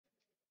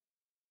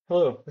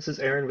Hello, this is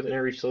Aaron with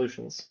InReach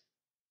Solutions.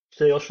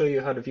 Today I'll show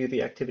you how to view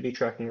the activity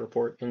tracking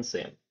report in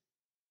SAM.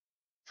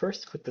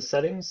 First, click the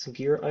Settings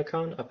gear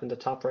icon up in the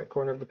top right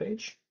corner of the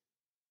page,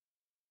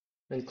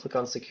 then click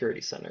on Security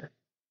Center.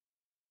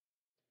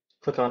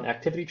 Click on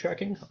Activity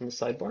Tracking on the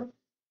sidebar,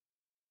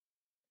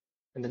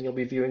 and then you'll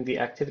be viewing the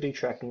activity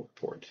tracking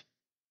report.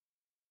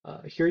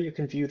 Here you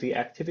can view the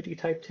activity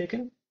type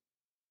taken,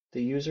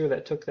 the user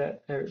that took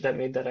that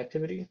made that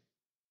activity,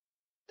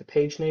 the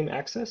page name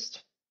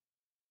accessed,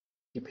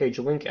 the page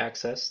link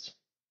accessed,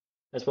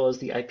 as well as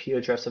the IP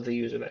address of the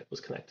user that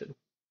was connected.